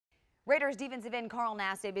Raiders defensive end Carl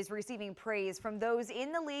Nassib is receiving praise from those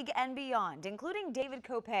in the league and beyond, including David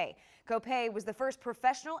Kopay. Kopay was the first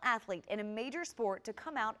professional athlete in a major sport to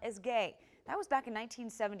come out as gay. That was back in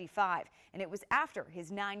 1975, and it was after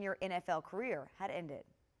his 9-year NFL career had ended.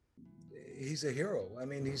 He's a hero. I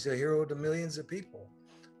mean, he's a hero to millions of people.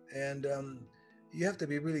 And you have to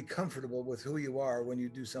be really comfortable with who you are when you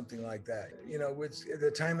do something like that. You know, it's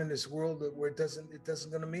the time in this world where it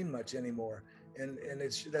doesn't going to mean much anymore. And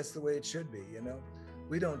that's the way it should be, you know.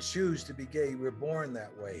 We don't choose to be gay. We're born that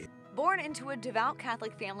way. Born into a devout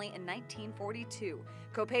Catholic family in 1942,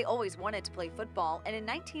 Kopay always wanted to play football, and in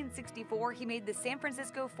 1964 he made the San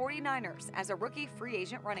Francisco 49ers as a rookie free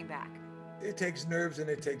agent running back. It takes nerves and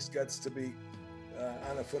it takes guts to be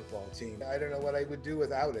on a football team. I don't know what I would do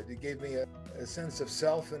without it. It gave me a sense of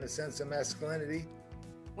self and a sense of masculinity.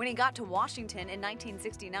 When he got to Washington in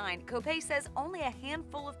 1969, Kopay says only a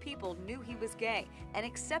handful of people knew he was gay and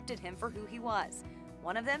accepted him for who he was.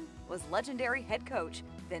 One of them was legendary head coach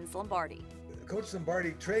Vince Lombardi. Coach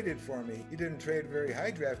Lombardi traded for me. He didn't trade very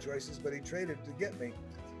high draft choices, but he traded to get me.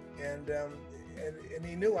 And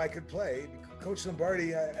he knew I could play. Coach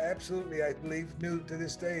Lombardi absolutely, I believe, knew to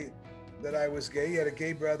this day that I was gay. He had a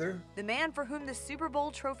gay brother. The man for whom the Super Bowl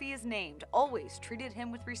trophy is named always treated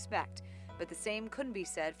him with respect, but the same couldn't be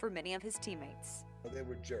said for many of his teammates. They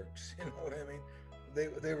were jerks, you know what I mean?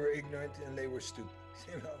 They were ignorant and they were stupid,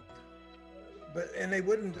 you know. And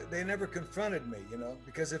they never confronted me, you know,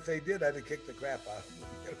 because if they did, I'd have kicked the crap out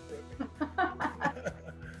of them.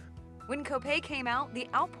 When Kopay came out, the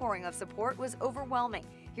outpouring of support was overwhelming.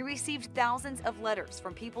 He received thousands of letters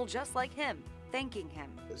from people just like him, thanking him.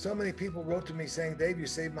 So many people wrote to me saying, "Dave, you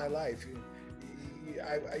saved my life. You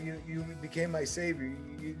became my savior.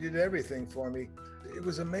 You did everything for me." It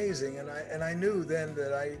was amazing, and I knew then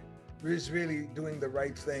that I was really doing the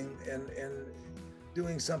right thing and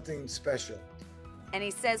doing something special. And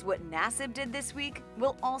he says what Nassib did this week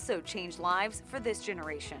will also change lives for this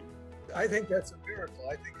generation. I think that's a miracle.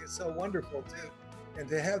 I think it's so wonderful too. And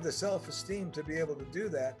to have the self-esteem to be able to do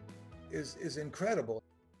that is incredible.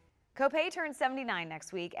 Kopay turns 79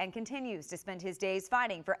 next week and continues to spend his days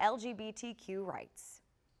fighting for LGBTQ rights.